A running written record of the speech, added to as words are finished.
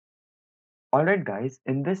Alright guys,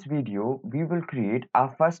 in this video we will create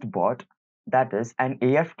our first bot, that is an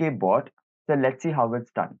AFK bot. So let's see how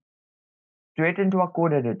it's done. Straight into our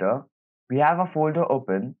code editor, we have a folder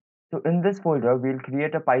open. So in this folder we'll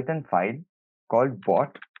create a Python file called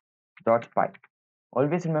bot.py.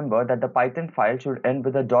 Always remember that the Python file should end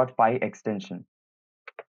with a .py extension.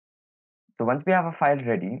 So once we have a file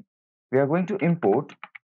ready, we are going to import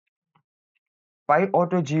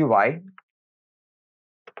pyautogui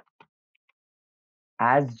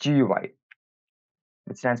as GUI,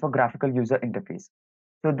 which stands for graphical user interface.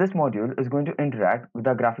 So this module is going to interact with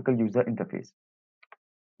the graphical user interface.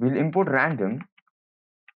 We'll import random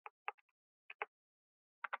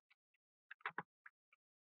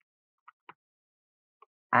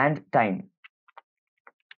and time.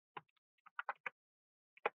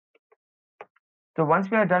 So once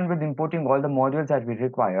we are done with importing all the modules that we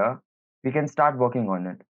require, we can start working on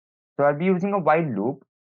it. So I'll be using a while loop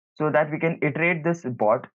so that we can iterate this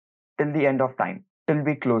bot till the end of time, till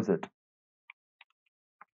we close it.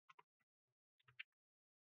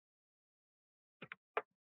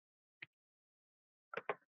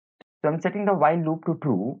 So I'm setting the while loop to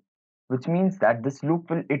true, which means that this loop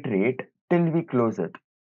will iterate till we close it.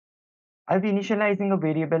 I'll be initializing a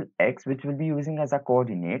variable x, which we'll be using as a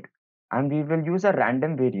coordinate, and we will use a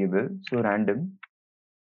random variable. So random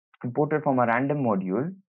imported from a random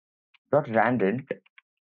module dot randint,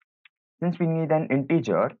 since we need an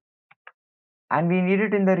integer and we need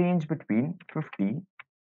it in the range between 50 to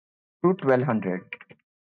 1200.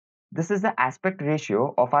 This is the aspect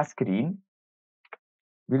ratio of our screen.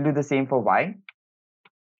 We'll do the same for y.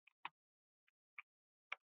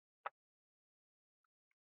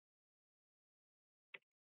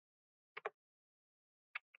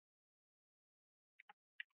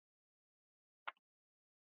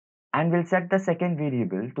 And we'll set the second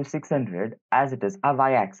variable to 600 as it is a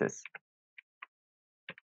y-axis.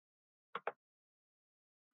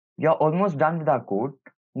 We are almost done with our code.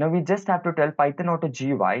 Now we just have to tell Python auto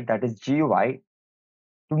GUI, that is GUI,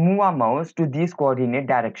 to move our mouse to these coordinate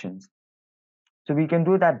directions. So we can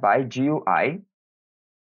do that by GUI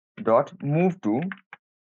dot move to.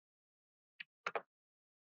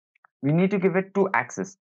 We need to give it two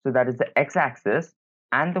axes. So that is the x-axis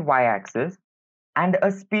and the y-axis, and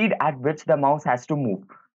a speed at which the mouse has to move.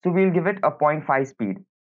 So we'll give it a 0.5 speed.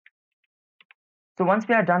 So once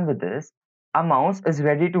we are done with this, our mouse is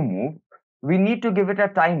ready to move. We need to give it a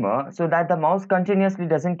timer so that the mouse continuously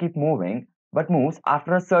doesn't keep moving but moves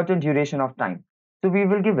after a certain duration of time. So we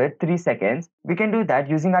will give it 3 seconds. We can do that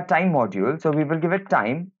using our time module. So we will give it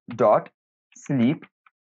time.sleep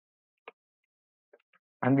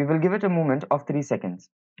and we will give it a moment of 3 seconds.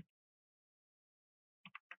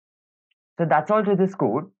 So that's all to this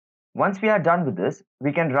code. Once we are done with this,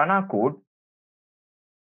 we can run our code.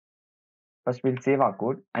 First we'll save our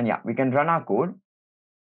code, and yeah, we can run our code.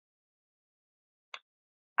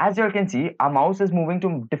 As you can see, our mouse is moving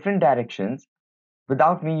to different directions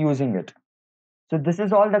without me using it. So this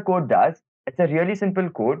is all the code does. It's a really simple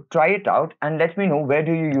code. Try it out and let me know where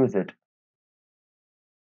do you use it.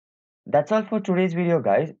 That's all for today's video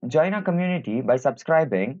guys. Join our community by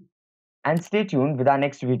subscribing and stay tuned with our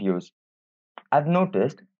next videos. I've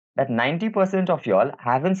noticed that 90% of y'all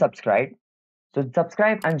haven't subscribed. So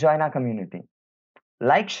subscribe and join our community.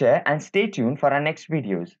 Like, share and stay tuned for our next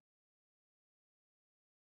videos.